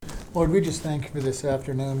Lord, we just thank you for this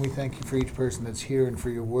afternoon. We thank you for each person that's here and for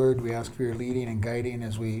your word. We ask for your leading and guiding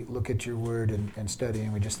as we look at your word and study.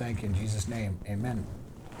 And we just thank you in Jesus' name. Amen.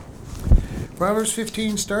 Proverbs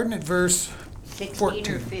 15, starting at verse 16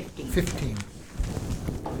 14. or 15? 15.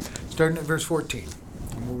 Starting at verse 14.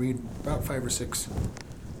 And we'll read about 5 or 6.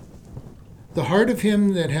 The heart of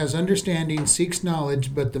him that has understanding seeks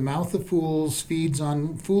knowledge, but the mouth of fools feeds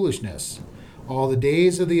on foolishness. All the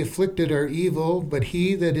days of the afflicted are evil, but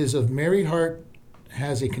he that is of merry heart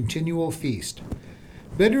has a continual feast.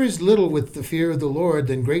 Better is little with the fear of the Lord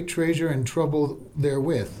than great treasure and trouble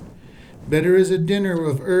therewith. Better is a dinner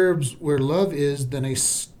of herbs where love is than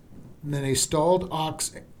a stalled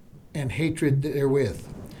ox and hatred therewith.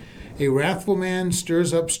 A wrathful man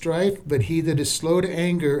stirs up strife, but he that is slow to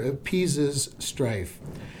anger appeases strife.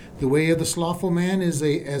 The way of the slothful man is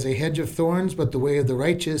as a hedge of thorns, but the way of the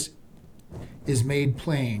righteous is made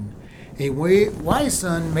plain. A wise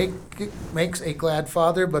son makes a glad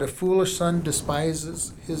father, but a foolish son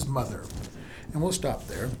despises his mother. And we'll stop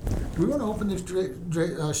there. Do we want to open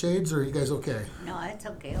these shades, or are you guys okay? No, it's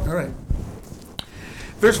okay. All right.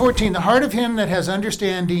 Verse 14, the heart of him that has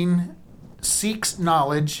understanding seeks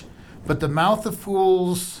knowledge, but the mouth of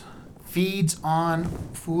fools feeds on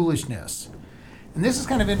foolishness. And this is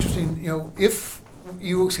kind of interesting. You know, if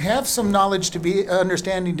you have some knowledge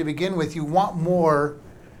understanding to begin with, you want more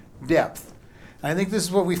depth. And I think this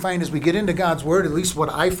is what we find as we get into God's Word, at least what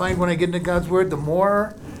I find when I get into God's Word, the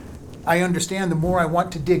more I understand, the more I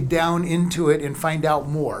want to dig down into it and find out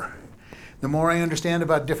more. The more I understand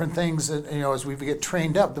about different things, as we get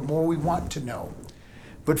trained up, the more we want to know.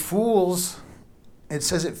 But fools, it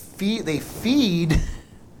says they feed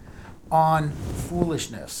on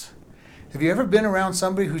foolishness. Have you ever been around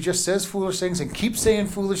somebody who just says foolish things and keeps saying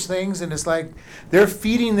foolish things, and it's like they're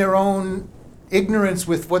feeding their own ignorance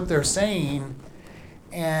with what they're saying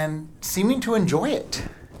and seeming to enjoy it?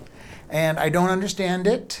 And I don't understand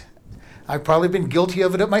it. I've probably been guilty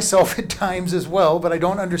of it myself at times as well, but I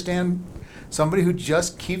don't understand somebody who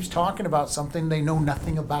just keeps talking about something they know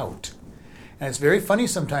nothing about. And it's very funny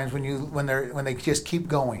sometimes when they just keep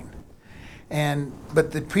going.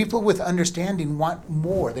 But the people with understanding want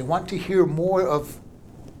more. They want to hear more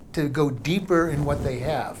to go deeper in what they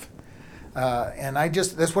have. And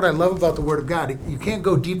that's what I love about the Word of God. You can't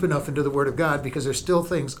go deep enough into the Word of God because there's still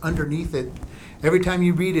things underneath it. Every time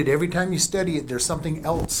you read it, every time you study it, there's something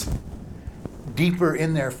else deeper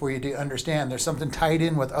in there for you to understand. There's something tied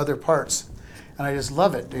in with other parts. And I just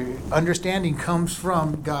love it. The understanding comes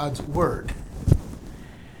from God's Word.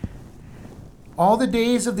 All the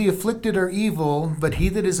days of the afflicted are evil, but he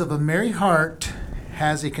that is of a merry heart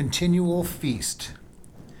has a continual feast.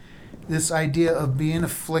 This idea of being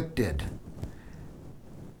afflicted.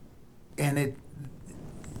 And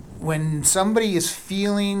when somebody is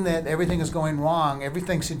feeling that everything is going wrong,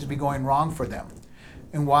 everything seems to be going wrong for them.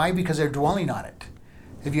 And why? Because they're dwelling on it.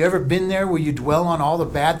 Have you ever been there where you dwell on all the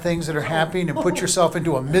bad things that are happening and put yourself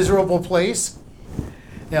into a miserable place?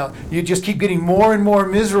 You just keep getting more and more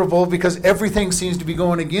miserable because everything seems to be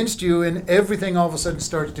going against you, and everything all of a sudden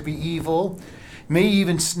starts to be evil. May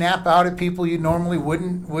even snap out at people you normally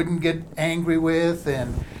wouldn't get angry with,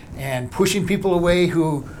 and pushing people away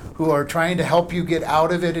who are trying to help you get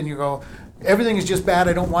out of it, and you go, everything is just bad.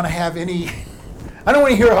 I don't want to have any. I don't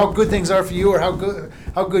want to hear how good things are for you or how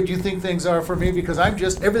good you think things are for me, because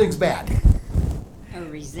everything's bad. Or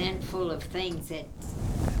resentful of things that.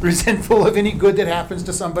 Resentful of any good that happens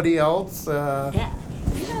to somebody else. Yeah.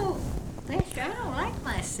 Pastor, I don't like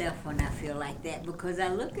myself when I feel like that, because I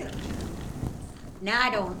look at.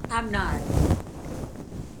 Now I'm not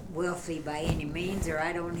wealthy by any means, or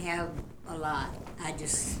I don't have a lot. I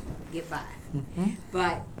just get by. Mm-hmm.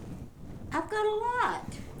 But I've got a lot.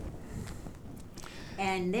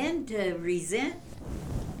 And then to resent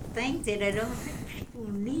things that I don't think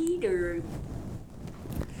people need or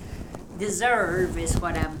deserve is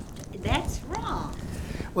that's wrong.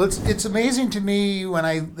 Well, it's amazing to me when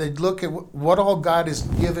I look at what all God has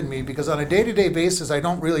given me, because on a day-to-day basis I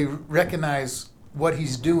don't really recognize what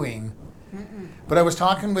he's doing. Mm-mm. But I was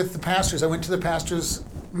talking with the pastors. I went to the pastors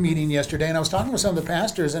meeting yesterday, and I was talking with some of the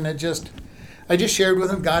pastors, and I just shared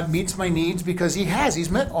with them, God meets my needs because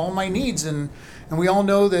he's met all my needs. And we all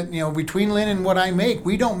know that, between Lynn and what I make,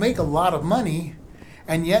 we don't make a lot of money,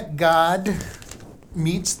 and yet God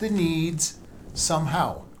meets the needs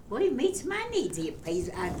somehow. Well, he meets my needs.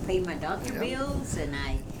 I pay my doctor bills, and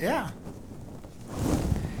Yeah.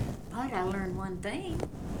 But I learned one thing.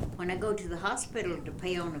 When I go to the hospital to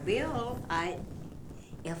pay on a bill,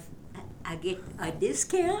 if I get a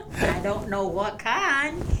discount, I don't know what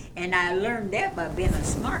kind, and I learned that by being a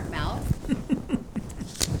smart mouth.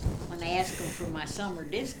 and asked them for my summer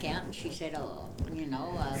discount, and she said, "Oh, I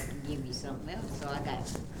can give you something else." So I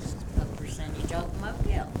got a percentage off my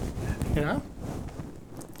bill, Yeah.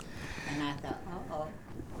 and I thought, "Uh-oh."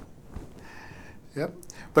 Yep.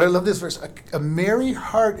 But I love this verse. A merry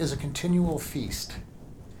heart is a continual feast.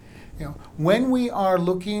 When we are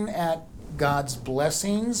looking at God's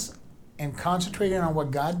blessings and concentrating on what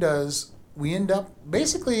God does, we end up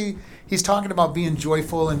basically. He's talking about being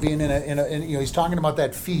joyful and being he's talking about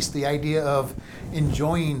that feast, the idea of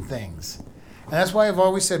enjoying things. And that's why I've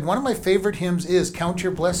always said one of my favorite hymns is "Count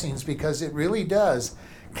Your Blessings," because it really does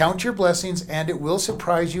count your blessings, and it will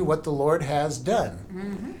surprise you what the Lord has done.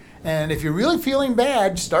 Mm-hmm. And if you're really feeling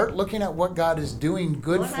bad, start looking at what God is doing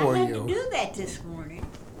good for I had you. to do that this morning.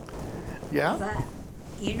 Yeah? But,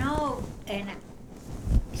 and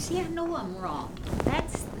see, I know I'm wrong.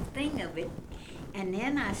 That's the thing of it. And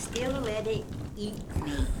then I still let it eat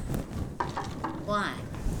me. Why?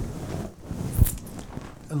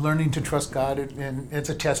 Learning to trust God, and it's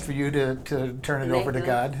a test for you to turn it over to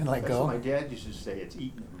God and let That's go. what my dad used to say. It's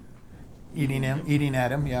eating him. Eating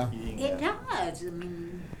at him, yeah. It does. I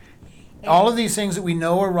mean, All of these things that we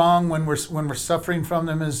know are wrong when we're suffering from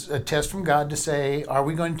them is a test from God to say, are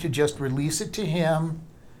we going to just release it to Him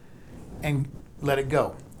and let it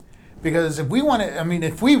go? Because if we want to,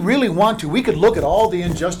 if we really want to, we could look at all the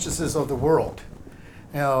injustices of the world.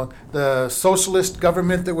 The socialist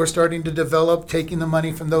government that we're starting to develop, taking the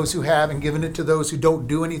money from those who have and giving it to those who don't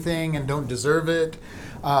do anything and don't deserve it.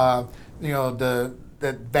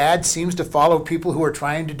 That bad seems to follow people who are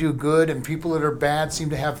trying to do good, and people that are bad seem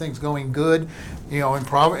to have things going good.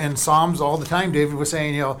 In Psalms all the time, David was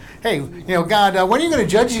saying, hey, God, when are you going to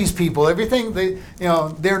judge these people? Everything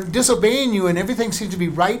they're disobeying you, and everything seems to be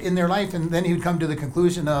right in their life. And then he would come to the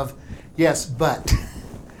conclusion of, yes, but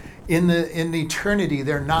in eternity,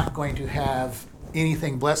 they're not going to have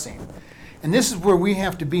anything blessing. And this is where we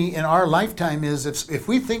have to be in our lifetime. Is if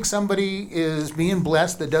we think somebody is being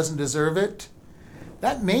blessed that doesn't deserve it,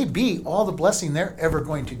 that may be all the blessing they're ever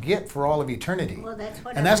going to get for all of eternity. well, that's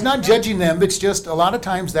what. And that's not judging them, it's just a lot of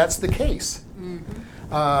times that's the case.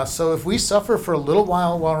 Mm-hmm. So if we suffer for a little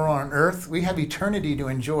while we're on earth, we have eternity to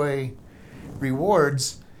enjoy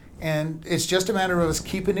rewards. And it's just a matter of us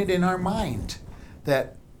keeping it in our mind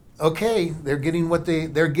that, okay, they're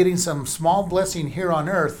getting some small blessing here on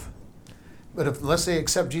earth, but unless they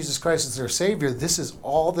accept Jesus Christ as their Savior, this is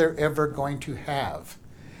all they're ever going to have.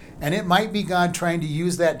 And it might be God trying to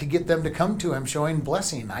use that to get them to come to Him, showing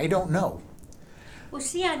blessing. I don't know. Well,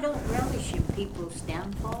 see, I don't relish in people's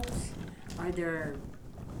downfalls or their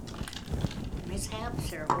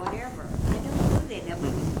mishaps or whatever. I don't do that.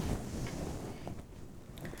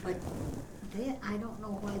 But I don't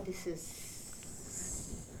know why this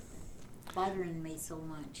is bothering me so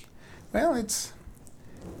much. Well,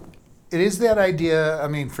 it is that idea.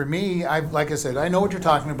 For me, like I said, I know what you're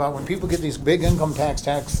talking about. When people get these big income tax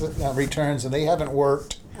returns and they haven't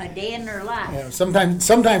worked A day in their life.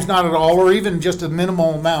 sometimes not at all, or even just a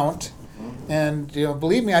minimal amount. And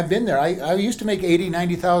believe me, I've been there. I used to make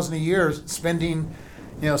 $80,000-$90,000 a year, spending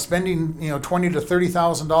 $20,000 to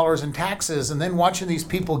 $30,000 in taxes, and then watching these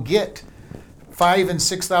people get $5,000 and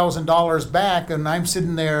 $6,000 back, and I'm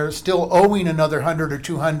sitting there still owing another $100 or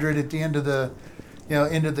 $200 at the end of the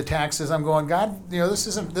into the taxes. I'm going, God, this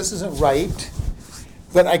isn't right.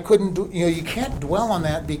 But I couldn't do. You can't dwell on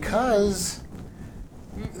that because,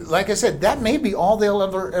 like I said, that may be all they'll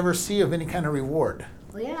ever see of any kind of reward.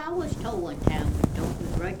 Well, yeah, I was told one time,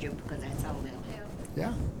 don't begrudge them because that's all they'll have.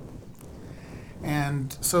 Yeah.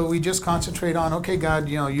 And so we just concentrate on, okay, God,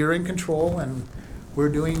 you're in control, and we're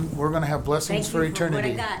going to have blessings for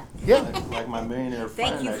eternity. Thank you for what I got. Yeah. Like my millionaire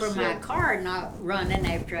friend. Thank you for my car not running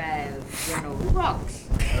after I run over rocks.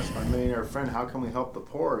 That's my millionaire friend. How can we help the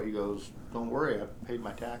poor? He goes, don't worry, I've paid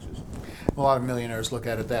my taxes. A lot of millionaires look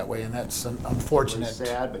at it that way, and that's unfortunate. It's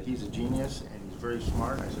sad, but he's a genius and he's very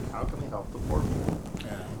smart. I said, how can we help the poor people?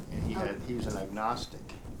 Yeah. And he was an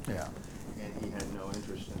agnostic. Yeah. And he had no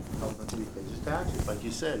interest in helping people pay his taxes. Like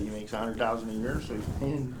you said, he makes $100,000 a year, so he's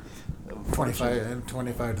paying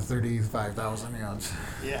 25 to 35,000.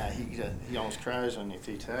 Yeah, he almost cries when you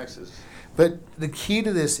pay taxes. But the key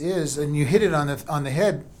to this is, and you hit it on the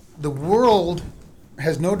head, the world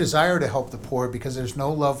has no desire to help the poor because there's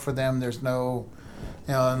no love for them. There's no,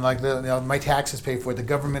 and like my taxes pay for it. The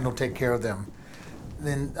government will take care of them.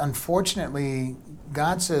 Then unfortunately,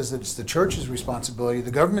 God says that it's the church's responsibility.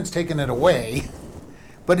 The government's taken it away,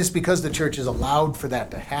 but it's because the church is allowed for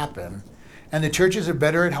that to happen. And the churches are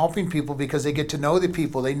better at helping people because they get to know the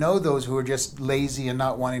people. They know those who are just lazy and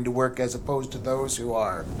not wanting to work as opposed to those who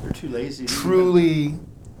are They're too lazy. truly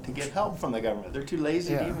to get help from the government. They're too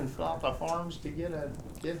lazy Yeah. to even fill out the forms to get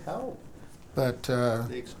help. But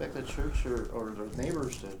They expect the church or their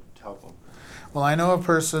neighbors to help them. well, I know a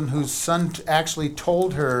person whose son actually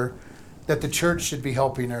told her that the church should be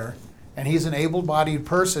helping her, and he's an able-bodied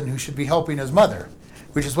person who should be helping his mother,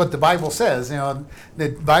 which is what the Bible says. The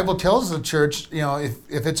Bible tells the church,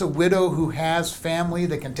 if it's a widow who has family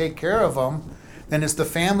that can take care of them, then it's the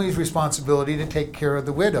family's responsibility to take care of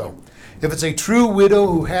the widow. If it's a true widow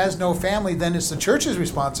who has no family, then it's the church's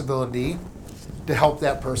responsibility to help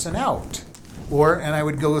that person out. And I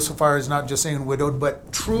would go so far as not just saying widowed,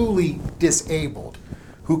 but truly disabled,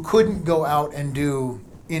 who couldn't go out and do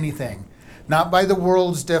anything. Not by the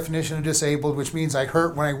world's definition of disabled, which means I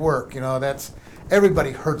hurt when I work. That's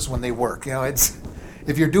everybody hurts when they work. It's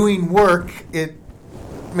if you're doing work, it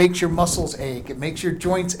makes your muscles ache. It makes your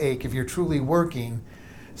joints ache if you're truly working.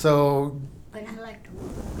 So But I like to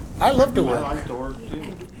work. I love to I work. like to work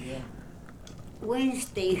too. Yeah.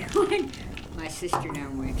 Wednesday, when my sister and I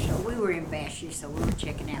went, so we were in Bashy, so we were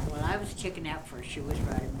checking out. Well, I was checking out first. She was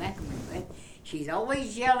riding back of me, but she's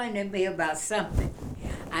always yelling at me about something.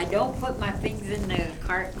 I don't put my things in the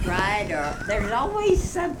cart right, or there's always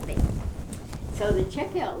something. So the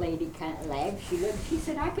checkout lady kind of laughed. She looked. She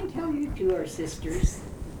said, "I can tell you two are sisters."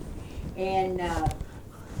 And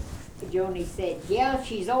Joni said, "Yeah,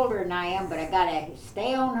 she's older than I am, but I gotta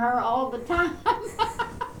stay on her all the time."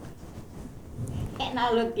 And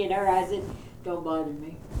I looked at her, I said, "Don't bother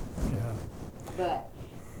me." Yeah. But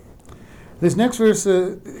This next verse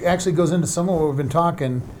actually goes into some of what we've been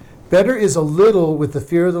talking. Better is a little with the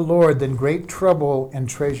fear of the Lord than great trouble and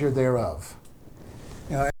treasure thereof.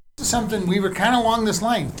 This is something we were kind of along this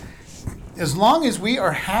line. As long as we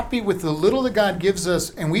are happy with the little that God gives us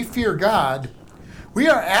and we fear God, we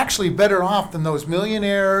are actually better off than those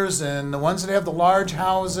millionaires and the ones that have the large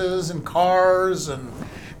houses and cars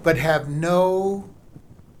but have no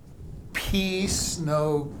peace,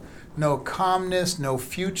 no calmness, no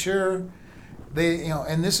future.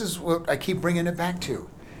 And this is what I keep bringing it back to.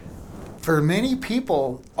 For many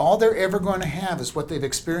people, all they're ever going to have is what they've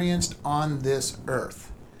experienced on this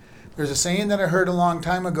earth. There's a saying that I heard a long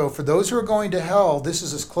time ago: for those who are going to hell, this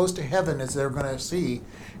is as close to heaven as they're going to see.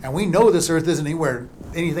 And we know this earth isn't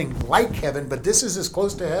anything like heaven, but this is as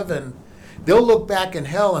close to heaven. They'll look back in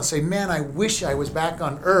hell and say, "Man, I wish I was back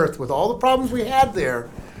on earth with all the problems we had there.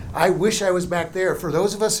 I wish I was back there." For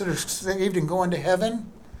those of us that are saved and going to heaven,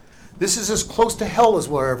 this is as close to hell as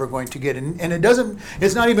we're ever going to get. And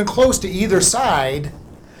it's not even close to either side.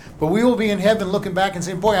 But we will be in heaven looking back and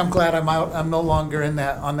saying, "Boy, I'm glad I'm no longer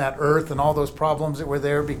on that earth and all those problems that were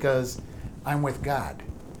there, because I'm with God."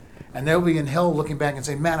 And they'll be in hell looking back and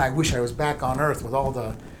saying, "Man, I wish I was back on earth with all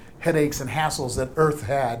the headaches and hassles that earth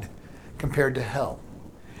had compared to hell."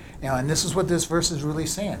 And this is what this verse is really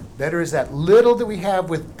saying. Better is that little that we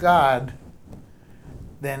have with God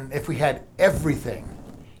than if we had everything.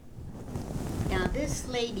 now this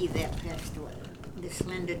lady that passed away, this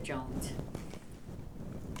Linda Jones,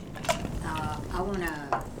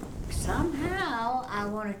 I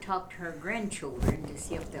want to talk to her grandchildren to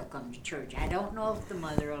see if they'll come to church. I don't know if the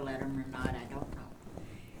mother will let them or not. I don't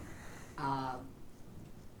know.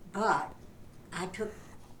 But I took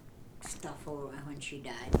stuff over when she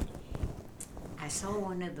died. I saw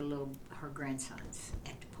one of her grandsons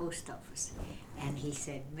at the post office, and he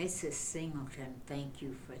said, "Mrs. Singleton, thank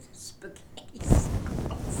you for the spaghetti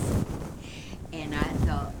sauce." And I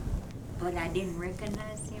thought, but I didn't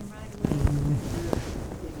recognize him right away,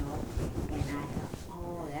 and I thought,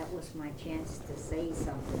 oh, that was my chance to say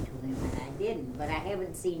something to him, and I didn't, but I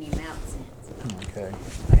haven't seen him out since. Okay.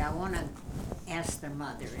 But I want to ask their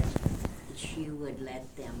mother if she would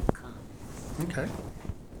let them come. Okay.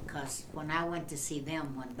 Because when I went to see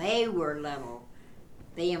them when they were little,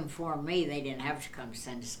 they informed me they didn't have to come to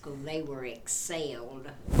Sunday school. They were excelled.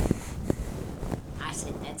 I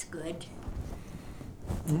said, that's good.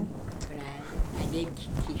 Mm-hmm. But I did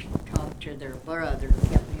talk to their brother,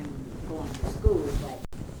 kept him going to school,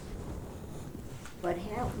 but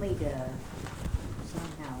help me to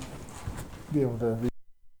somehow. Be able to.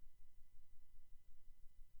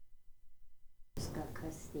 Just got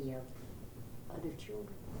custody of other children.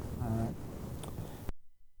 All right.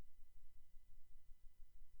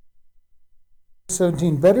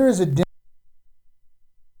 17. Better is a dim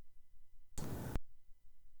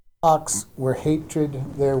ox where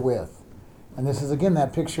hatred therewith. And this is again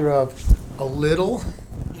that picture of a little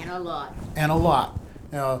And a lot. and a lot.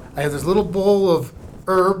 I have this little bowl of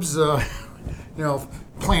herbs,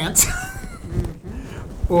 plants,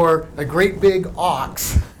 or a great big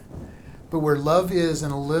ox. But where love is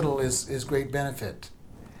and a little is great benefit.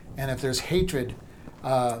 And if there's hatred,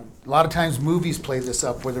 A lot of times movies play this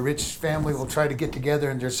up where the rich family will try to get together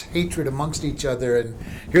and there's hatred amongst each other. And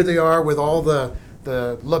here they are with all the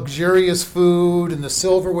luxurious food and the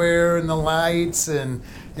silverware and the lights and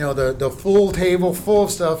the full table full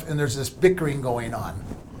of stuff, and there's this bickering going on.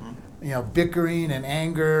 Bickering and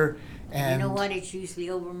anger. And you know what? It's usually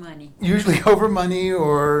over money. Usually over money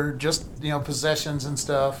or just possessions and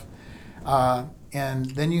stuff. And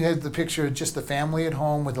then you have the picture of just the family at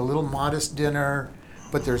home with a little modest dinner,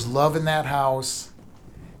 but there's love in that house.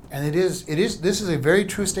 And this is a very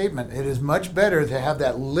true statement. It is much better to have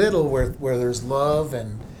that little where there's love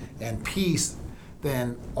and peace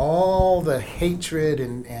than all the hatred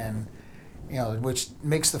and which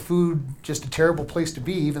makes the food just a terrible place to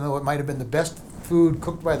be, even though it might have been the best food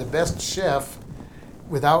cooked by the best chef.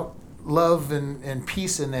 Without love and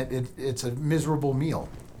peace in it, it's a miserable meal.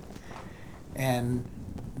 And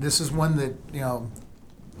this is one that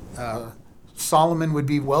Solomon would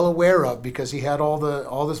be well aware of, because he had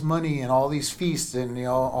all this money and all these feasts and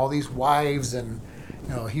all these wives, and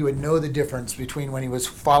he would know the difference between when he was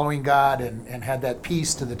following God and had that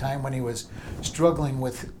peace to the time when he was struggling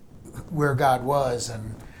with where God was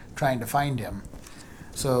and trying to find him.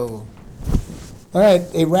 So, all right,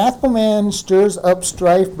 a wrathful man stirs up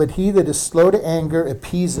strife, but he that is slow to anger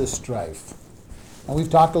appeases strife. And we've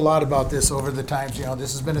talked a lot about this over the times.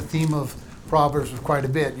 This has been a theme of Proverbs for quite a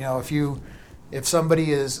bit. If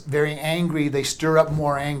somebody is very angry, they stir up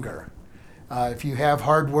more anger. If you have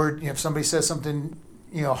hard word, if somebody says something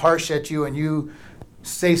harsh at you and you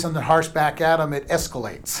say something harsh back at them, it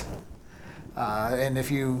escalates. And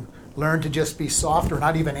if you learn to just be soft or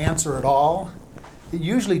not even answer at all, it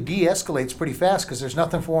usually de-escalates pretty fast, because there's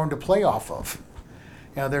nothing for them to play off of.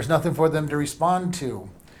 There's nothing for them to respond to.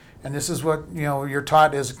 And this is what you're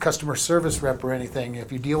taught as a customer service rep or anything.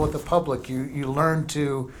 If you deal with the public, you learn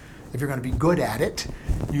to, if you're going to be good at it,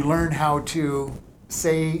 you learn how to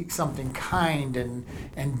say something kind and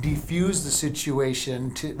defuse the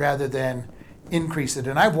situation rather than increase it.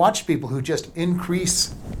 And I've watched people who just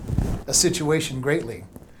increase a situation greatly.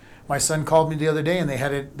 My son called me the other day, and they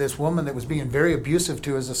had this woman that was being very abusive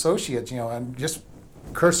to his associates, and just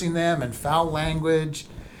cursing them and foul language.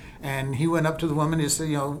 And he went up to the woman and said,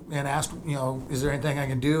 and asked, is there anything I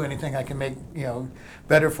can do, anything I can make,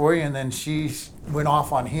 better for you? And then she went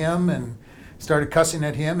off on him and started cussing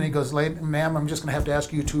at him. And he goes, ma'am, I'm just going to have to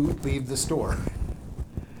ask you to leave the store.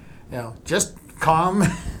 Just calm.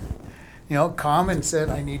 Calm, and said,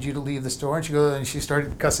 I need you to leave the store. And she goes, and she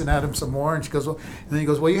started cussing at him some more. And she goes, and then he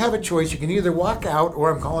goes, well, you have a choice. You can either walk out, or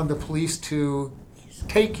I'm calling the police to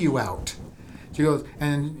take you out. She goes,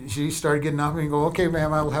 and she started getting up and go, okay,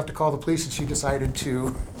 ma'am, I will have to call the police. And she decided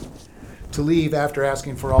to leave after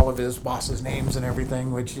asking for all of his boss's names and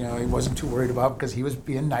everything, which, he wasn't too worried about, because he was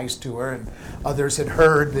being nice to her, and others had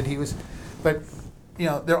heard that he was, but,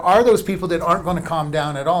 there are those people that aren't going to calm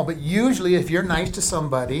down at all. But usually if you're nice to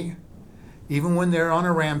somebody, even when they're on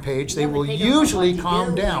a rampage, they will usually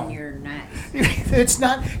calm down. When you're nice. It's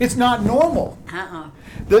not normal.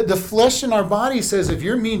 The flesh in our body says, if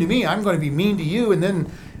you're mean to me, I'm going to be mean to you, and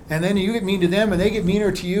then you get mean to them, and they get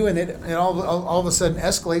meaner to you, and it all of a sudden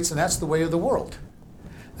escalates, and that's the way of the world.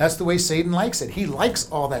 That's the way Satan likes it. He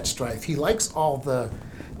likes all that strife. He likes all the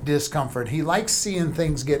discomfort. He likes seeing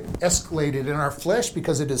things get escalated, and our flesh,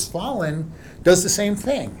 because it is fallen, does the same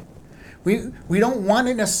thing. We don't want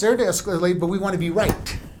it necessarily to escalate, but we want to be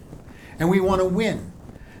right, and we want to win.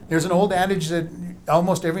 There's an old adage that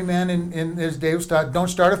almost every man in his day was taught, don't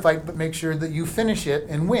start a fight, but make sure that you finish it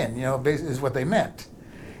and win, is what they meant.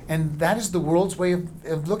 And that is the world's way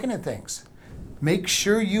of looking at things. Make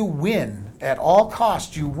sure you win. At all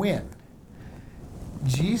costs, you win.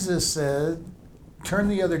 Jesus said, turn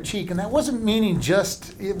the other cheek. And that wasn't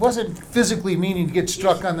it wasn't physically meaning to get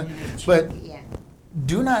struck on the, but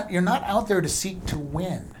you're not out there to seek to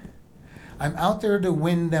win. I'm out there to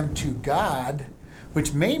win them to God,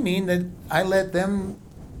 which may mean that I let them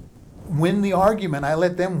win the argument. I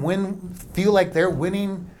let them feel like they're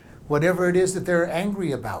winning whatever it is that they're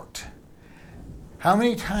angry about. How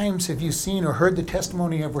many times have you seen or heard the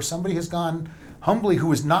testimony of where somebody has gone humbly, who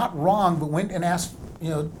was not wrong, but went and asked,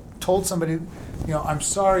 told somebody, I'm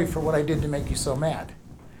sorry for what I did to make you so mad.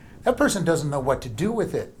 That person doesn't know what to do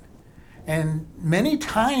with it. And many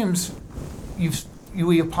times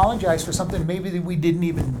we apologize for something maybe that we didn't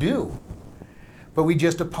even do. But we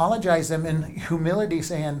just apologize them in humility,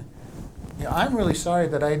 saying, I'm really sorry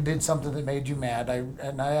that I did something that made you mad,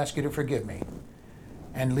 and I ask you to forgive me.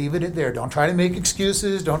 And leave it at there. Don't try to make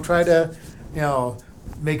excuses. Don't try to,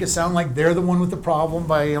 make it sound like they're the one with the problem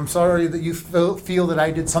by, I'm sorry that you feel that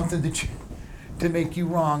I did something to make you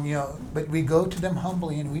wrong, but we go to them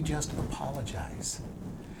humbly and we just apologize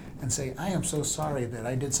and say, I am so sorry that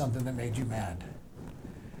I did something that made you mad.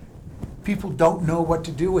 People don't know what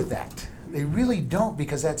to do with that. They really don't,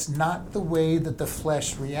 because that's not the way that the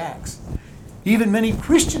flesh reacts. Even many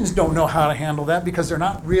Christians don't know how to handle that because they're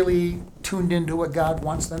not really tuned into what God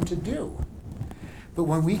wants them to do. But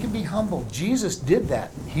when we can be humble, Jesus did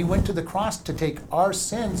that. He went to the cross to take our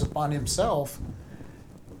sins upon himself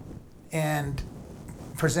and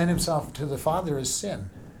present himself to the Father as sin.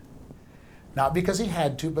 Not because he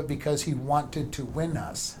had to, but because he wanted to win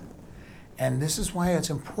us. And this is why it's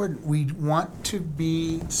important. We want to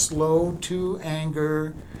be slow to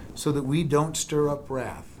anger so that we don't stir up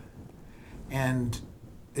wrath. And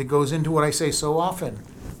it goes into what I say so often.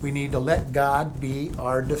 We need to let God be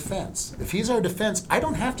our defense. If he's our defense, I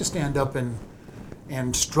don't have to stand up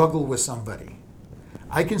and struggle with somebody.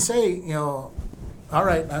 I can say, all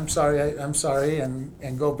right, I'm sorry,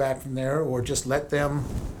 and go back from there, or just let them,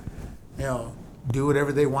 do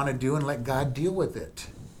whatever they want to do and let God deal with it.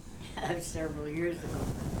 Several years ago,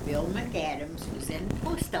 Bill McAdams was in the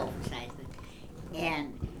post office, I think,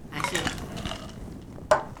 and I said,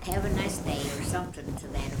 have a nice day, or something to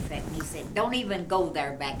that effect. And he said, don't even go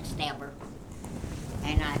there, backstabber.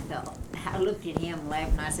 And I looked at him,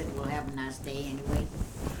 laughed, and I said, well, have a nice day anyway.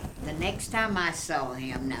 The next time I saw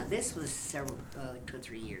him, now this was 2 or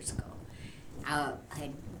 3 years ago, I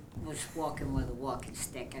was walking with a walking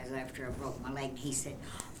stick as after I broke my leg. And he said,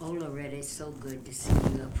 oh, Loretta, it's so good to see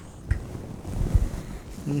you up walking.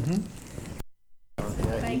 Mm-hmm.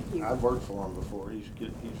 Thank you. I've worked for him before. He's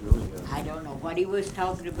good. He's really good. I don't know what he was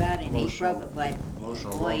talking about, and he Emotional- broke it, but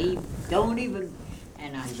emotional boy, he roller. don't even,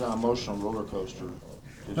 and I He's on an emotional roller coaster.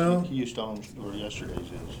 'Cause Well- he used to own, or yesterday's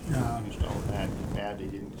is. Yeah. He used to own that. Mad they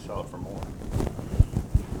didn't sell it for more.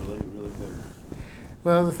 Really, really bitter.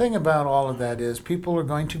 Well, the thing about all of that is people are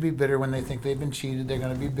going to be bitter when they think they've been cheated. They're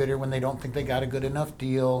going to be bitter when they don't think they got a good enough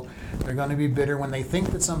deal. They're going to be bitter when they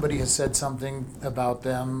think that somebody has said something about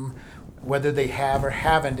them. Whether they have or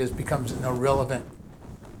haven't becomes an irrelevant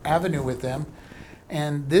avenue with them.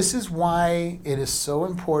 And this is why it is so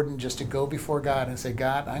important just to go before God and say,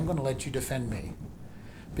 God, I'm going to let you defend me.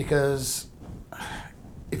 Because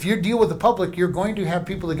if you deal with the public, you're going to have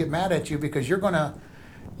people that get mad at you because you're going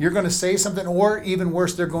to say something, or even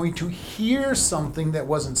worse, they're going to hear something that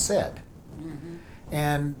wasn't said. mm-hmm.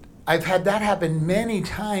 And I've had that happen many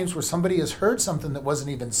times where somebody has heard something that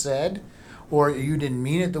wasn't even said, or you didn't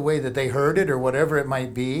mean it the way that they heard it, or whatever it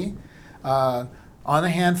might be. On a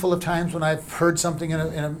handful of times when I've heard something in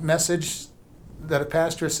a message that a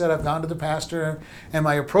pastor said, I've gone to the pastor, and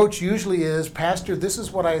my approach usually is, Pastor, this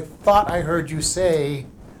is what I thought I heard you say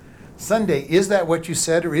Sunday. Is that what you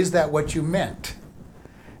said, or is that what you meant?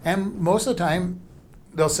 And most of the time,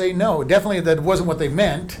 they'll say no, definitely that wasn't what they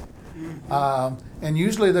meant. And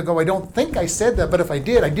usually they'll go, I don't think I said that, but if I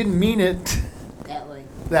did, I didn't mean it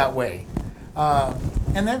that way.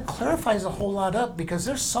 And that clarifies a whole lot up, because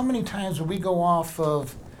there's so many times where we go off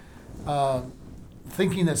of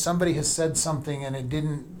thinking that somebody has said something and it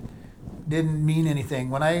didn't mean anything.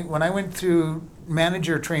 When I went through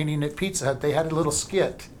manager training at Pizza Hut, they had a little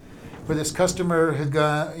skit where this customer had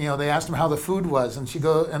gone, they asked him how the food was, and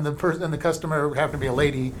the customer, happened to be a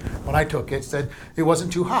lady when I took it, said it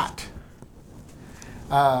wasn't too hot.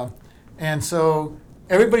 And so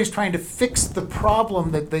everybody's trying to fix the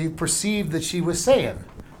problem that they perceived that she was saying.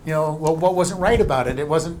 Well, what wasn't right about it? It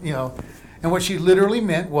wasn't, and what she literally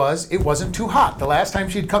meant was it wasn't too hot. The last time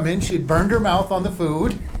she'd come in, she'd burned her mouth on the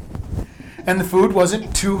food, and the food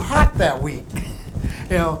wasn't too hot that week.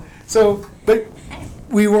 But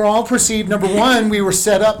we were all perceived, number one, we were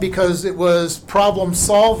set up because it was problem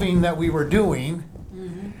solving that we were doing.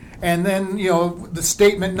 And then, the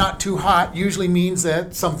statement "not too hot" usually means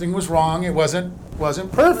that something was wrong. It wasn't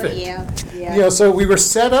perfect. Yeah. So we were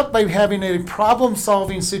set up by having a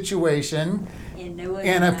problem-solving situation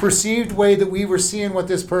in a perceived way that we were seeing what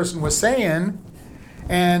this person was saying,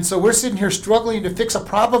 and so we're sitting here struggling to fix a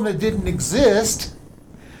problem that didn't exist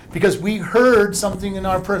because we heard something in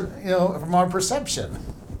our from our perception.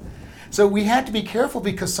 So we had to be careful,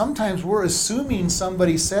 because sometimes we're assuming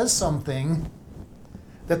somebody says something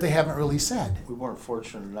that they haven't really said. We weren't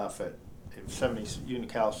fortunate enough at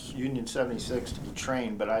Union 76 to be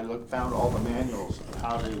trained, but I found all the manuals of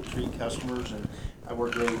how to treat customers, and I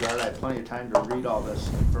worked really hard. I had plenty of time to read all this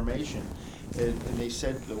information. And they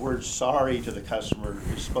said the word sorry to the customer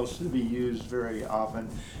is supposed to be used very often,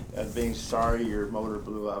 being sorry your motor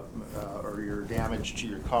blew up or your damage to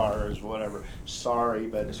your car is whatever. Sorry,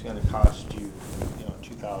 but it's going to cost you,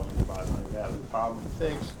 $2,500 to have the problem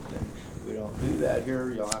fixed. And We don't do that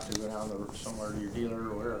here. You'll have to go down somewhere to your dealer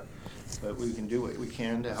or whatever. But we can do what we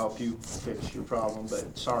can to help you fix your problem.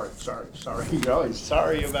 But sorry. You're always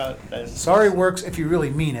sorry about that. Sorry works if you really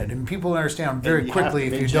mean it, and people understand very And you have quickly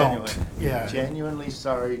to if be you genuine. don't. You're Yeah. genuinely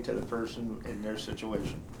sorry to the person in their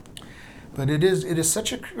situation. But it is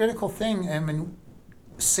such a critical thing. I mean,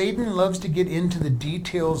 Satan loves to get into the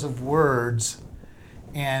details of words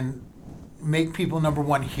and make people, number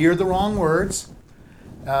one, hear the wrong words.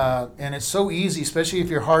 And it's so easy, especially if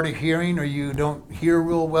you're hard of hearing or you don't hear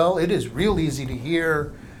real well. It is real easy to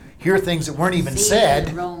hear things that weren't even See,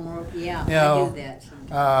 said. wrong, yeah, You I know, do that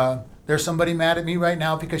sometimes. There's somebody mad at me right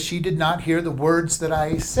now because she did not hear the words that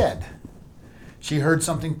I said. She heard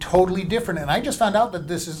something totally different, and I just found out that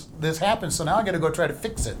this happened. So now I got to go try to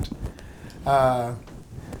fix it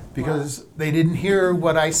because they didn't hear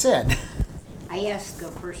what I said. I asked a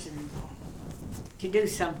person to do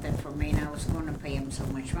something for me, and I was going to pay them so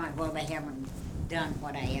much money. Well, they haven't done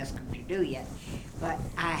what I asked them to do yet, but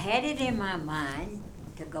I had it in my mind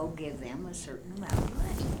to go give them a certain amount of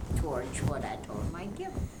money towards what I told them I'd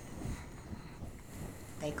give them.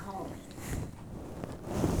 They called me.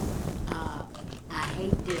 I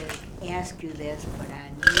hate to ask you this, but I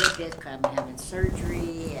need this because I'm having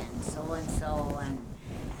surgery and so, and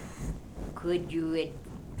could you,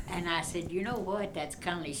 and I said, you know what, that's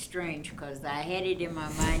kind of strange because I had it in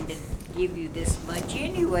my mind to give you this much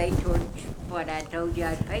anyway towards what I told you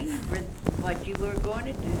I'd pay you for what you were going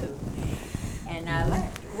to do. And I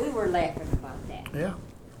laughed. We were laughing about that. Yeah.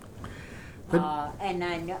 And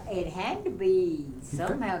I know it had to be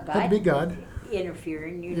somehow Had to be God.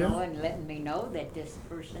 interfering, you Yeah. know, and letting me know that this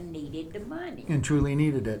person needed the money. And truly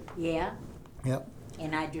needed it. Yeah, Yep.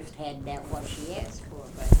 and I just had that what she asked for,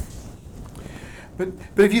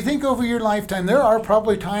 But if you think over your lifetime, there are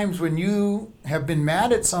probably times when you have been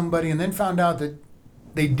mad at somebody and then found out that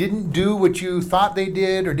they didn't do what you thought they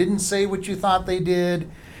did or didn't say what you thought they did.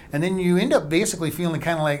 And then you end up basically feeling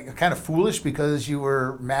kind of foolish because you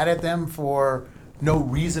were mad at them for no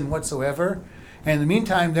reason whatsoever. And in the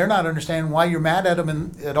meantime, they're not understanding why you're mad at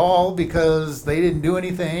them at all because they didn't do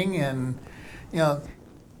anything. And, you know,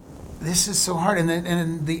 this is so hard.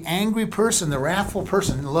 And the angry person, the wrathful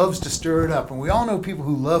person loves to stir it up. And we all know people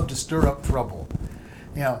who love to stir up trouble.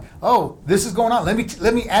 You know, oh, this is going on. Let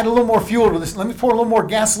me add a little more fuel to this. Let me pour a little more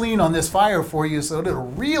gasoline on this fire for you so it'll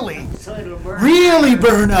really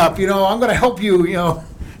burn up. You know, I'm going to help you. You know,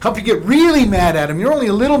 help you get really mad at them. You're only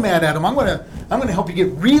a little mad at them. I'm going to help you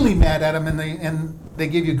get really mad at them. And they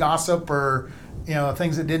give you gossip or, you know,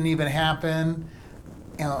 things that didn't even happen.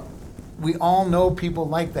 You know, we all know people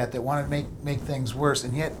like that want to make things worse.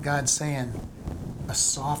 And yet God's saying a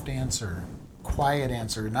soft answer. Quiet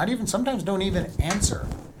answer, not even, sometimes don't even answer.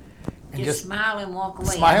 And just smile and walk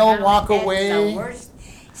away. Smile and walk That's away. the worst.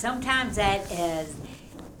 Sometimes that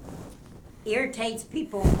irritates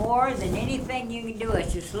people more than anything you can do.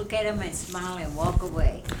 Is just look at them and smile and walk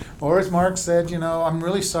away. Or as Mark said, you know, I'm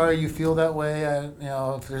really sorry you feel that way. You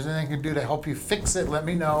know, if there's anything I can do to help you fix it, let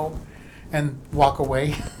me know, and walk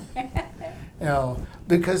away. You know,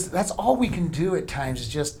 because that's all we can do at times is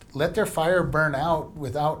just let their fire burn out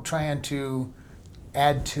without trying to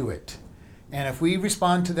add to it. And if we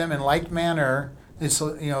respond to them in like manner, it's,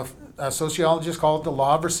 you know, sociologists call it the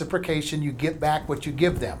law of reciprocation. You get back what you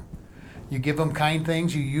give them. You give them kind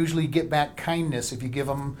things, you usually get back kindness. If you give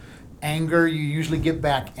them anger, you usually get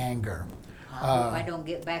back anger. I hope I don't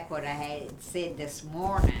get back what I had said this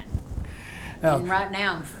morning. Now, And right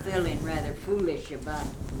now I'm feeling rather foolish about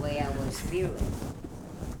the way I was feeling.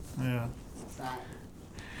 yeah. But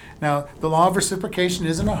Now, the law of reciprocation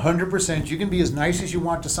isn't 100%. You can be as nice as you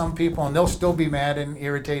want to some people, and they'll still be mad and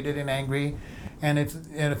irritated and angry. And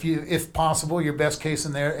if possible, your best case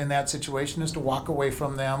in that situation is to walk away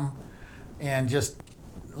from them and just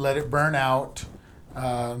let it burn out.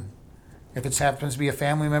 If it happens to be a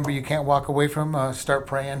family member you can't walk away from, start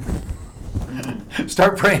praying.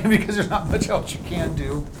 Start praying because there's not much else you can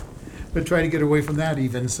do. But try to get away from that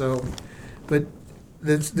even. So, but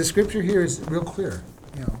the scripture here is real clear,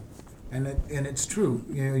 you know. And it's true.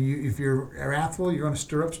 You know, if you're wrathful, you're going to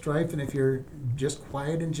stir up strife, and if you're just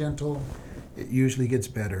quiet and gentle, it usually gets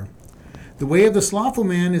better. The way of the slothful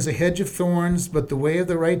man is a hedge of thorns, but the way of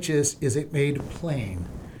the righteous is it made plain.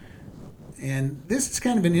 And this is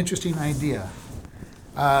kind of an interesting idea.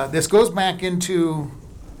 This goes back into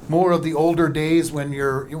more of the older days when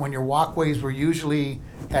your walkways were usually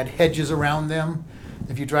had hedges around them.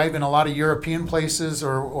 If you drive in a lot of European places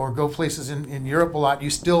or go places in Europe a lot, you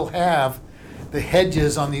still have the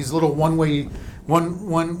hedges on these little one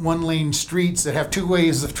lane streets that have two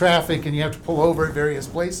ways of traffic and you have to pull over at various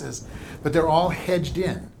places. But they're all hedged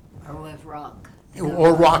in Or with rock.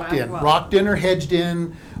 or rocked in or hedged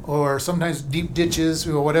in, or sometimes deep ditches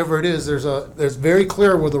or whatever it is. There's very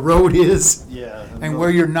clear where the road is Yeah. and where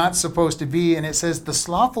you're not supposed to be. And it says the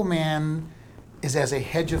slothful man is as a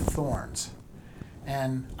hedge of thorns.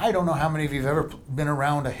 And I don't know how many of you have ever been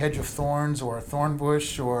around a hedge of thorns or a thorn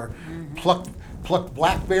bush or plucked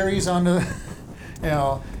blackberries on the,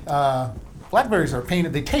 blackberries are a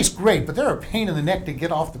pain. They taste great, but they're a pain in the neck to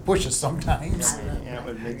get off the bushes sometimes. Yeah, it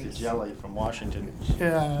would make the jelly from Washington.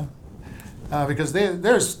 Yeah, because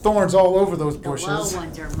there's thorns all over those The wild bushes.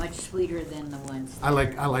 ones are much sweeter than the ones. I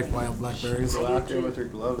like wild blackberries. Go out there with her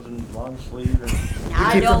gloves and long sleeve. And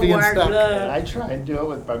I keep from don't being wear stuck. I gloves. try and do it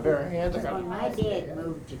with my bare hands. When my dad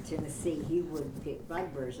moved to Tennessee, he would pick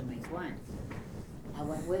blackberries and make wine. I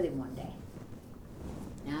went with him one day.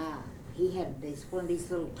 Now, he had one of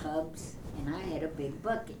these little tubs, and I had a big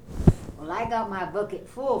bucket. Well, I got my bucket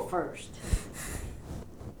full first.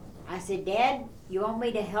 I said, Dad, you want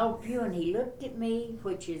me to help you? And he looked at me,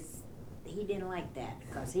 he didn't like that,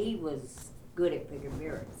 because he was good at picking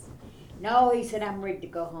berries. No, he said, I'm ready to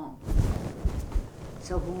go home.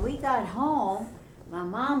 So when we got home, my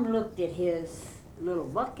mom looked at his little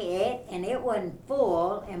bucket, and it wasn't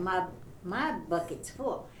full, and my bucket's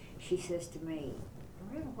full. She says to me,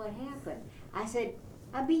 Loretta, what happened? I said,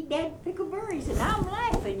 I beat Dad to pickle berries, and I'm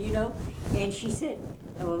laughing, And she said,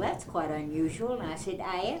 well, that's quite unusual. And I said,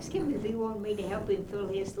 I asked him if he wanted me to help him fill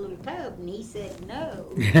his little tub, and he said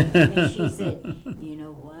no. And she said, you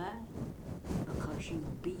know why? Because you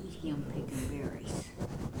beat him picking berries.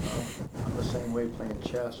 I'm the same way playing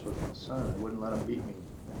chess with my son. I wouldn't let him beat me.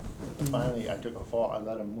 Finally, I took a fall. I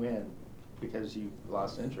let him win because he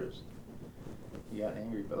lost interest. He got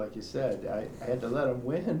angry, but like you said, I had to let him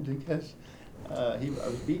win because I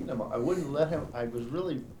was beating him. I wouldn't let him. I was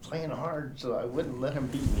really playing hard, so I wouldn't let him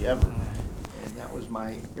beat me ever. And that was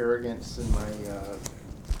my arrogance and my.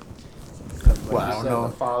 Like you said,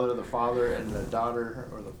 the father and the daughter,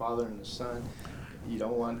 or the father and the son. You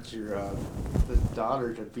don't want the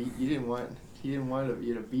daughter to beat. He didn't want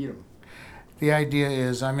you to beat him. The idea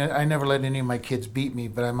is, I never let any of my kids beat me,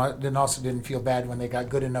 but then also didn't feel bad when they got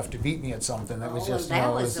good enough to beat me at something. That was just,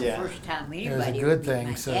 that was the yeah. first time it was a anybody good would thing,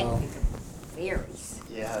 beat my so- dad picking berries.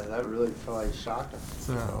 Yeah, that really felt like shocked him.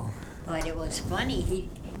 So But it was funny.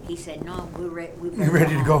 He said, "No, we're you're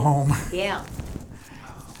ready to go home. Yeah.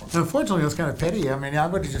 Unfortunately, that's kind of petty. I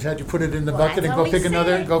would have just had you put it in the Well, bucket that's and what we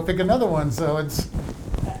said. go pick another one. So it's,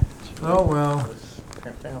 oh well,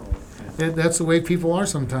 Family. that's the way people are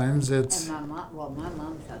sometimes. It's, And my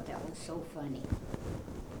mom thought that was so funny.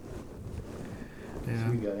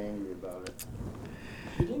 yeah. He got angry about it.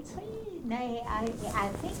 He didn't say it. No, I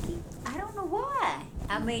think I don't know why.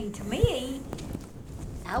 To me,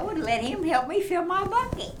 I would let him help me fill my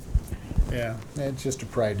bucket. Yeah, it's just a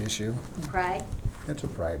pride issue. Right? It's a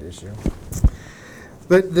pride issue.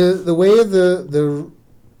 But the way of the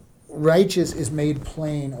righteous is made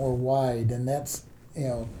plain or wide, and that's,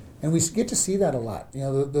 and we get to see that a lot.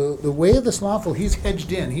 The way of the slothful, he's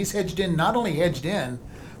hedged in. He's hedged in, not only hedged in,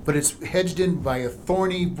 but it's hedged in by a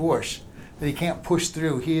thorny bush that he can't push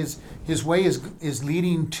through. His way is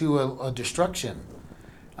leading to a destruction,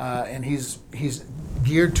 and he's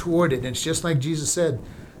geared toward it. And it's just like Jesus said,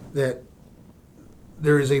 that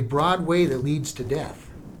there is a broad way that leads to death,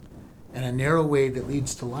 and a narrow way that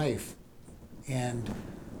leads to life. And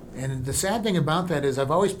the sad thing about that is, I've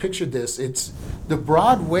always pictured this. It's the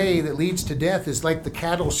broad way that leads to death is like the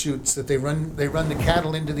cattle chutes that they run the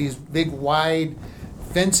cattle into these big wide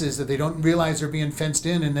fences that they don't realize they're being fenced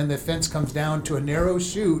in, and then the fence comes down to a narrow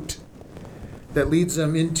chute that leads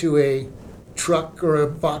them into a truck or a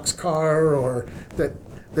boxcar, or that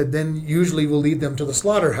then usually will lead them to the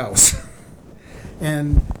slaughterhouse.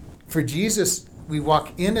 And for Jesus, we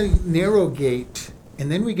walk in a narrow gate,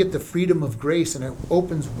 and then we get the freedom of grace, and it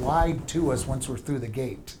opens wide to us once we're through the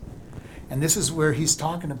gate. And this is where he's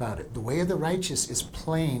talking about it. The way of the righteous is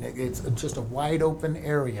plain. It's just a wide open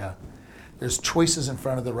area. There's choices in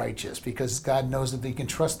front of the righteous, because God knows that they can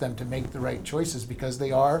trust them to make the right choices because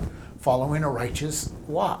they are following a righteous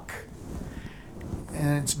walk.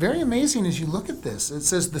 And it's very amazing as you look at this. It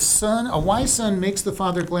says, a wise son makes the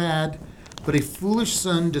father glad, but a foolish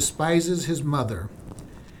son despises his mother.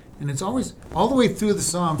 And it's always, all the way through the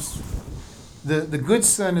Psalms, the good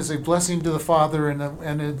son is a blessing to the father,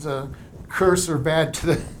 and it's a curse or bad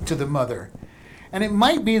to the mother. And it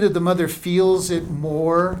might be that the mother feels it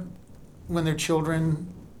more when their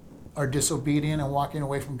children are disobedient and walking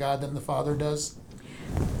away from God than the father does,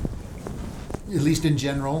 at least in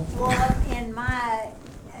general. Well, in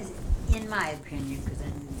my opinion, because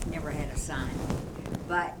I never had a son,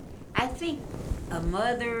 but I think a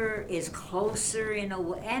mother is closer in a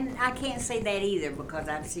way, and I can't say that either because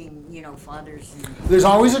I've seen, fathers. There's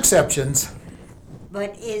always exceptions.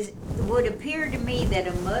 But it would appear to me that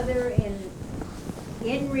a mother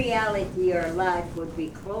in reality or life would be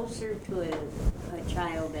closer to a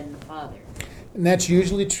child than the father. And that's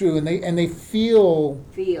usually true. And they feel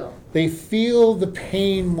the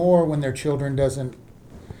pain more when their children doesn't.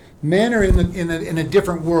 Men are in a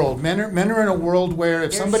different world. Men are in a world where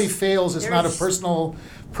if somebody fails, it's not a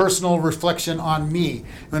personal reflection on me.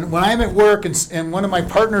 When I'm at work and one of my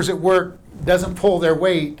partners at work doesn't pull their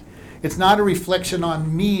weight, it's not a reflection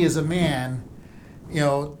on me as a man,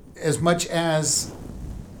 as much as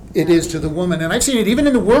it is to the woman. And I've seen it even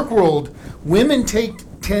in the work world. Women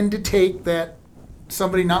tend to take that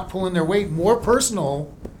somebody not pulling their weight more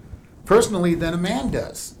personally than a man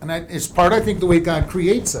does. And it's part, I think, the way God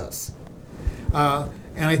creates us.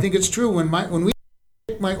 And I think it's true. When we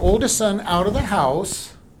took my oldest son out of the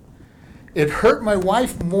house, it hurt my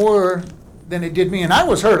wife more than it did me. And I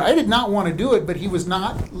was hurt. I did not want to do it, but he was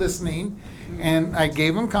not listening. And I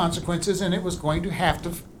gave him consequences, and it was going to have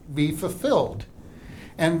to be fulfilled.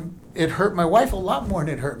 And it hurt my wife a lot more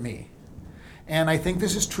than it hurt me. And I think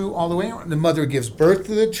this is true all the way around. The mother gives birth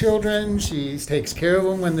to the children. She takes care of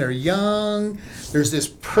them when they're young. There's this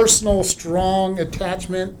personal, strong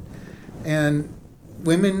attachment. And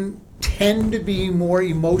women tend to be more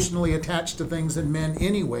emotionally attached to things than men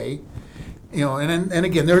anyway. And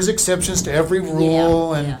again, there's exceptions to every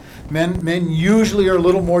rule. Men usually are a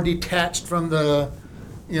little more detached from the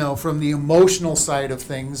emotional side of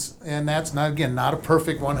things. And that's not a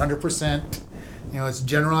perfect 100%. It's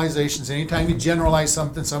generalizations. Anytime you generalize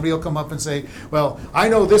something, somebody will come up and say, well, I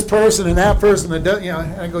know this person and that person that does,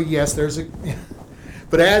 and I go, yes,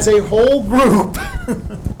 but as a whole group,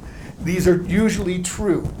 these are usually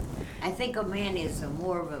true. I think a man is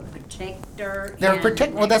more of a protector.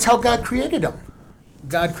 Well, that's how God created them.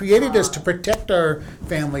 God created us to protect our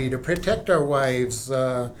family, to protect our wives,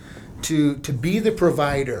 to be the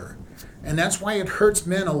provider. And that's why it hurts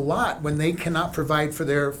men a lot when they cannot provide for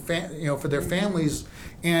their families.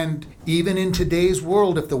 And even in today's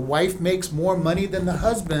world, if the wife makes more money than the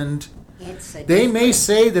husband, they may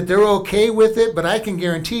say that they're okay with it, but I can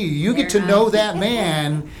guarantee you get to know that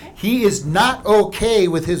man, he is not okay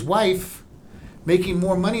with his wife making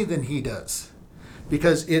more money than he does.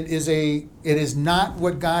 Because it is not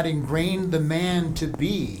what God ingrained the man to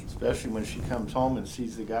be. Especially when she comes home and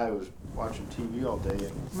sees the guy who's watching TV all day.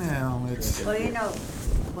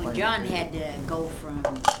 When John had to go from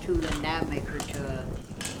tool and die maker to a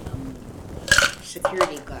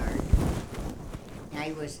security guard, now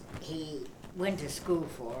he went to school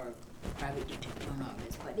for private detective on all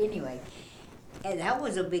this, but anyway, and that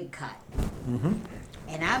was a big cut. Mm-hmm.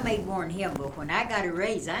 And I made more than him, but when I got a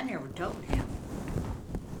raise, I never told him.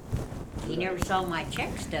 He never saw my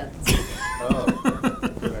check stubs. Oh,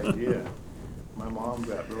 good idea. My mom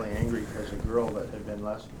got really angry because a girl that had been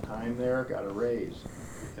less time there got a raise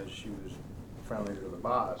because she was friendly to the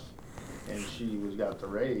boss, and she got the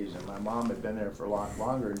raise. And my mom had been there for a lot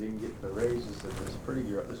longer and didn't get the raises that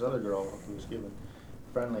this other girl who was given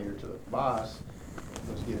friendlier to the boss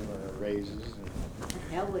was getting her raises. And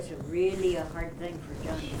that was really a hard thing for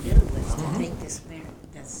John to do, was to take this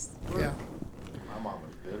work. Yeah. My mom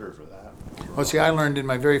was bitter for that. Well, see, I learned in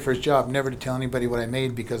my very first job never to tell anybody what I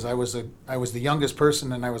made because I was the youngest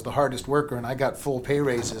person and I was the hardest worker and I got full pay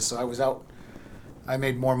raises. So I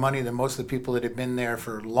made more money than most of the people that had been there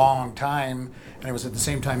for a long time. And it was at the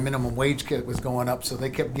same time minimum wage was going up, so they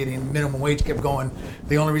kept getting, minimum wage kept going.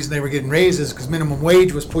 The only reason they were getting raises because minimum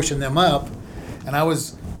wage was pushing them up. And I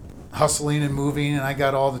was hustling and moving and I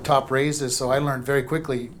got all the top raises. So I learned very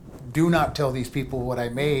quickly, do not tell these people what I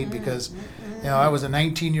made because I was a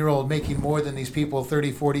 19-year-old making more than these people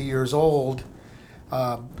 30, 40 years old.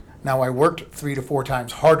 Now I worked 3 to 4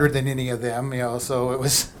 times harder than any of them, so it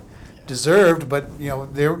was deserved, but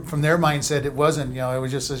from their mindset it wasn't. It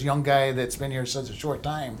was just this young guy that's been here such a short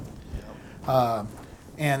time.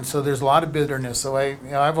 And so there's a lot of bitterness. So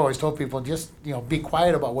I've always told people just be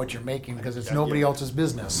quiet about what you're making because it's nobody else's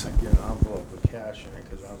business. I get an envelope with cash in it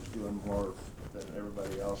because I was doing more than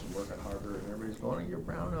everybody else and working harder, and everybody's going, "You're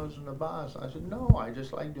brown nosing the boss." I said, "No, I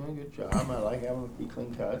just like doing a good job. I like having to be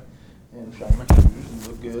clean cut and shine my shoes and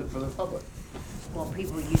look good for the public." Well,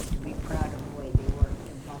 people used to be proud of the way they worked.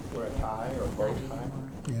 Wear a tie or a bow tie.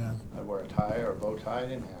 Yeah. I'd wear a tie or a bow tie. I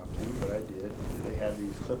didn't have to, but I did. They had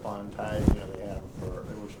these clip-on ties. They had them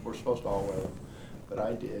we're supposed to all wear them, but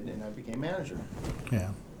I did, and I became manager.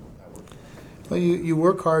 Yeah. Well, you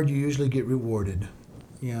work hard, you usually get rewarded.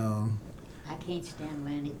 I can't stand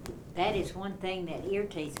Lenny. That is one thing that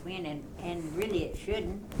irritates me, and really it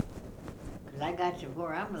shouldn't, because I got to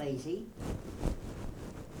where I'm lazy.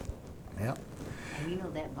 Yeah. And you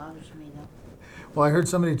know that bothers me though. Well, I heard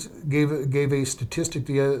somebody gave a statistic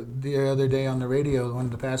the other day on the radio. One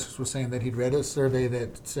of the pastors was saying that he'd read a survey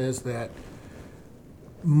that says that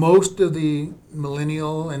most of the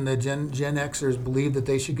millennial and the Gen Xers believe that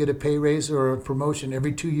they should get a pay raise or a promotion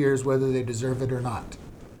every 2 years, whether they deserve it or not,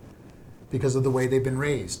 because of the way they've been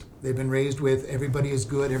raised. They've been raised with everybody is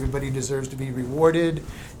good, everybody deserves to be rewarded.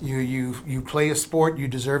 You play a sport, you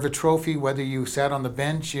deserve a trophy, whether you sat on the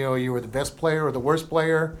bench, you were the best player or the worst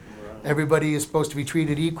player. Everybody is supposed to be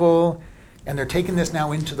treated equal, and they're taking this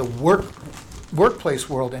now into the workplace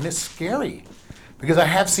world, and it's scary because I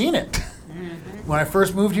have seen it. Mm-hmm. When I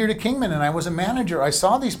first moved here to Kingman and I was a manager, I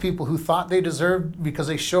saw these people who thought they deserved, because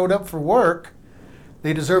they showed up for work,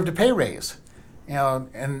 they deserved a pay raise.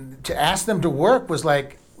 And to ask them to work was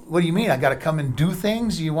like, what do you mean? I got to come and do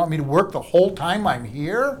things? You want me to work the whole time I'm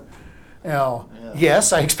here? Yeah.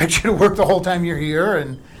 Yes, I expect you to work the whole time you're here,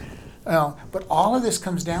 and but all of this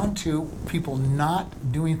comes down to people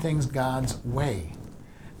not doing things God's way.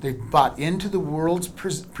 They've bought into the world's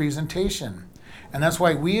presentation. And that's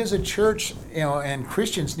why we as a church, and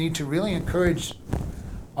Christians need to really encourage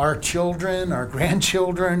our children, our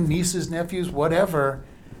grandchildren, nieces, nephews, whatever.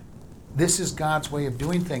 This is God's way of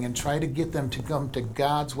doing things, and try to get them to come to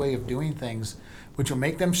God's way of doing things, which will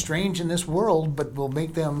make them strange in this world, but will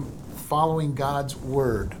make them following God's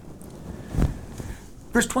word.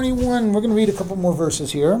 Verse 21, we're going to read a couple more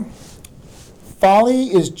verses here.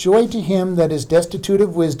 Folly is joy to him that is destitute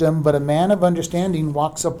of wisdom, but a man of understanding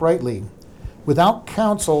walks uprightly. Without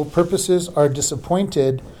counsel, purposes are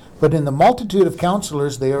disappointed, but in the multitude of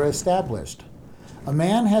counselors they are established. A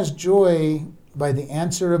man has joy by the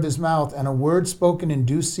answer of his mouth, and a word spoken in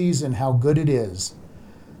due season, how good it is.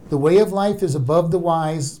 The way of life is above the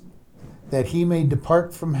wise, that he may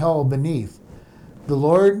depart from hell beneath. The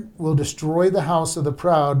Lord will destroy the house of the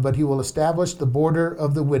proud, but he will establish the border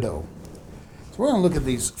of the widow. So we're going to look at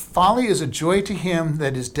these. Folly is a joy to him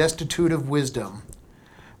that is destitute of wisdom,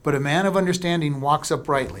 but a man of understanding walks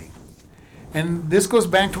uprightly. And this goes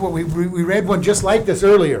back to what we read one just like this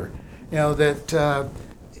earlier, that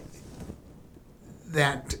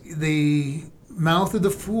the mouth of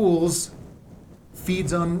the fools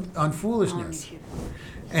feeds on foolishness.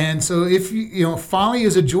 And so if folly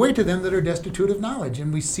is a joy to them that are destitute of knowledge.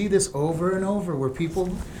 And we see this over and over, where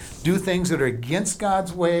people do things that are against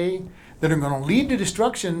God's way, that are going to lead to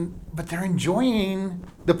destruction, but they're enjoying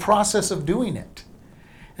the process of doing it.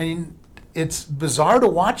 And it's bizarre to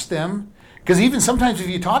watch them, because even sometimes if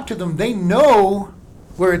you talk to them, they know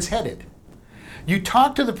where it's headed. You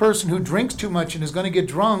talk to the person who drinks too much and is going to get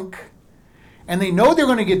drunk, and they know they're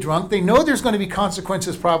going to get drunk. They know there's going to be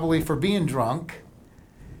consequences probably for being drunk,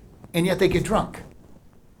 and yet they get drunk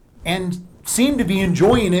and seem to be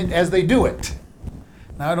enjoying it as they do it.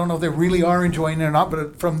 Now, I don't know if they really are enjoying it or not,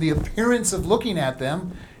 but from the appearance of looking at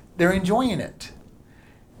them, they're enjoying it.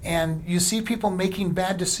 And you see people making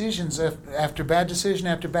bad decisions after bad decision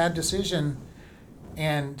after bad decision,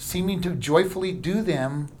 and seeming to joyfully do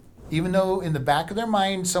them, even though in the back of their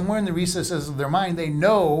mind, somewhere in the recesses of their mind, they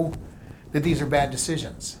know that these are bad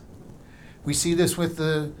decisions. We see this with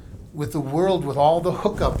the world, with all the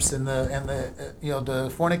hookups and the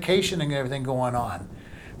fornication and everything going on.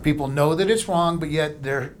 People know that it's wrong, but yet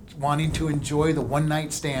they're wanting to enjoy the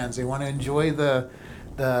one-night stands. They want to enjoy the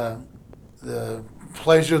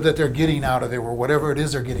pleasure that they're getting out of it, or whatever it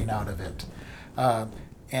is they're getting out of it.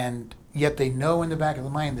 And yet they know in the back of the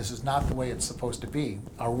mind this is not the way it's supposed to be.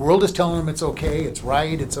 Our world is telling them it's okay, it's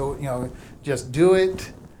right, just do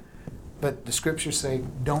it. But the scriptures say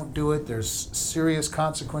don't do it. There's serious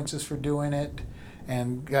consequences for doing it.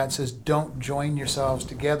 And God says don't join yourselves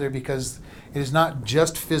together, because it is not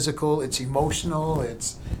just physical, it's emotional,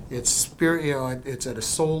 it's spirit, it's at a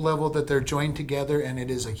soul level that they're joined together, and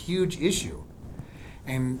it is a huge issue.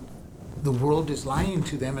 And the world is lying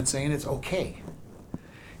to them and saying it's okay.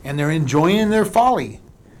 And they're enjoying their folly.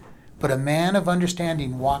 But a man of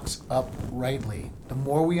understanding walks uprightly. The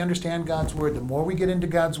more we understand God's word, the more we get into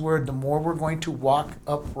God's word, the more we're going to walk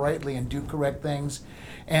uprightly and do correct things.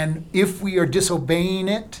 And if we are disobeying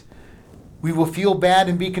it, we will feel bad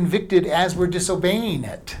and be convicted as we're disobeying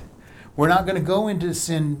it. We're not going to go into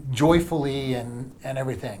sin joyfully and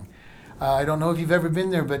everything. I don't know if you've ever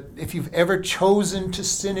been there, but if you've ever chosen to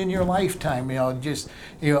sin in your lifetime,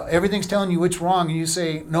 everything's telling you it's wrong, and you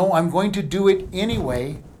say, no, I'm going to do it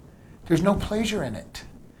anyway, there's no pleasure in it.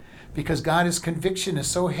 Because God's conviction is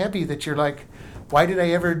so heavy that you're like, why did I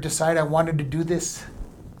ever decide I wanted to do this?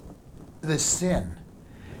 this sin,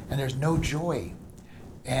 and there's no joy.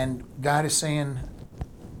 And God is saying,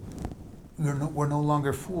 we're no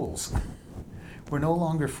longer fools. We're no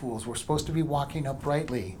longer fools. We're supposed to be walking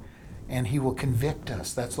uprightly, and He will convict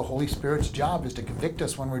us. That's the Holy Spirit's job, is to convict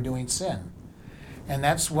us when we're doing sin. And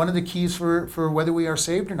that's one of the keys for whether we are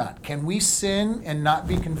saved or not. Can we sin and not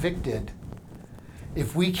be convicted?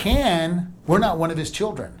 If we can, we're not one of His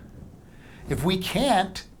children. If we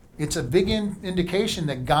can't, it's a big indication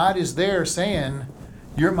that God is there saying,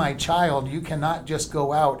 you're my child. You cannot just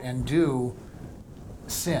go out and do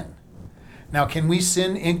sin. Now, can we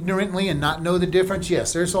sin ignorantly and not know the difference?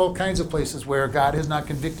 Yes, there's all kinds of places where God has not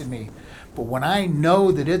convicted me. But when I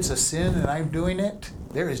know that it's a sin and I'm doing it,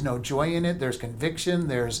 there is no joy in it. There's conviction.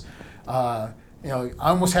 There's, I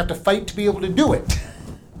almost have to fight to be able to do it.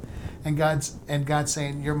 And God's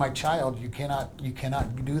saying, you're my child. You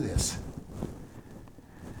cannot do this.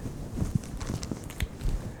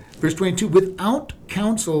 Verse 22, without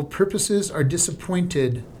counsel, purposes are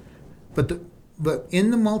disappointed, but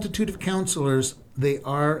in the multitude of counselors, they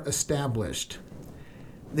are established.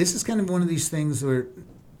 This is kind of one of these things where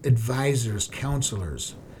advisors,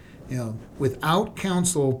 counselors, without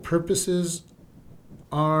counsel, purposes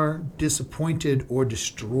are disappointed or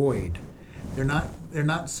destroyed. They're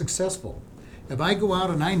not successful. If I go out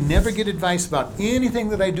and I never get advice about anything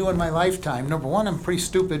that I do in my lifetime, number one, I'm pretty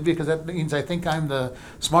stupid, because that means I think I'm the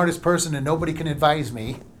smartest person and nobody can advise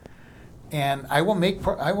me. And I will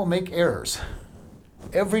make errors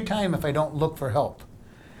every time if I don't look for help.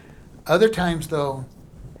 Other times, though,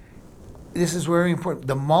 this is very important.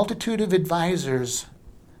 The multitude of advisors,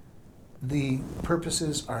 the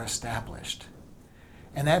purposes are established.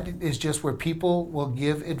 And that is just where people will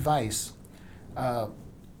give advice.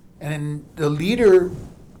 And the leader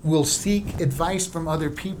will seek advice from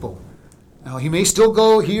other people. Now, he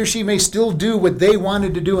or she may still do what they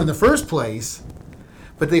wanted to do in the first place,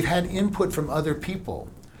 but they've had input from other people.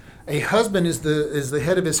 A husband is the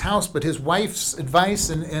head of his house, but his wife's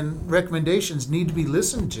advice and recommendations need to be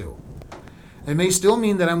listened to. It may still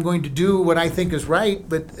mean that I'm going to do what I think is right,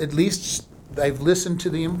 but at least I've listened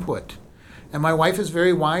to the input. And my wife is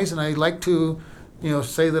very wise, and I like to,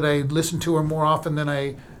 say that I listen to her more often than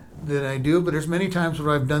I do. But there's many times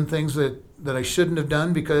where I've done things that I shouldn't have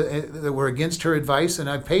done because that were against her advice, and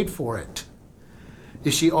I paid for it.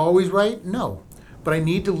 Is she always right? No. But I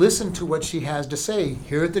need to listen to what she has to say.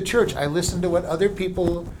 Here at the church, I listen to what other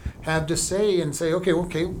people have to say and say,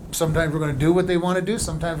 okay, sometimes we're going to do what they want to do.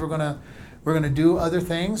 Sometimes we're going to do other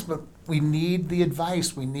things, but we need the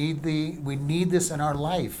advice. We need this in our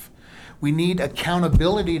life. We need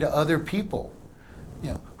accountability to other people.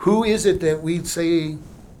 Who is it that we say,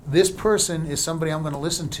 this person is somebody I'm going to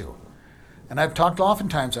listen to? And I've talked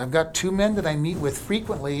oftentimes. I've got two men that I meet with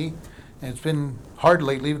frequently, and it's been hard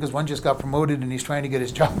lately because one just got promoted and he's trying to get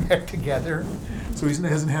his job back together. So he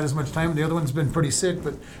hasn't had as much time. The other one's been pretty sick.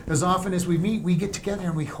 But as often as we meet, we get together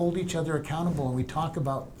and we hold each other accountable, and we talk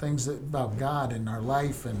about things about God and our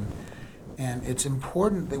life. And it's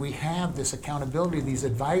important that we have this accountability, these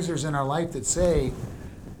advisors in our life that say,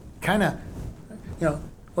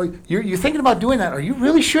 well, you're thinking about doing that. Are you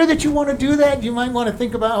really sure that you want to do that? You might want to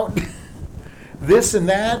think about this and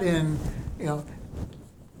that, and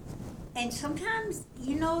And sometimes,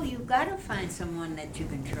 you've got to find someone that you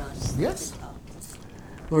can trust. Yes. To talk to.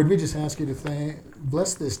 Lord, we just ask you to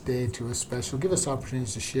bless this day to us special. Give us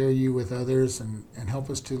opportunities to share you with others, and help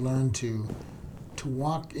us to learn to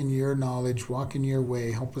walk in your knowledge, walk in your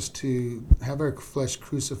way. Help us to have our flesh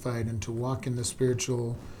crucified and to walk in the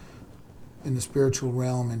spiritual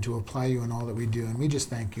realm, and to apply you in all that we do. And we just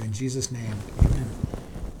thank you in Jesus' name. Amen.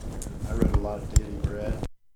 I read a lot of daily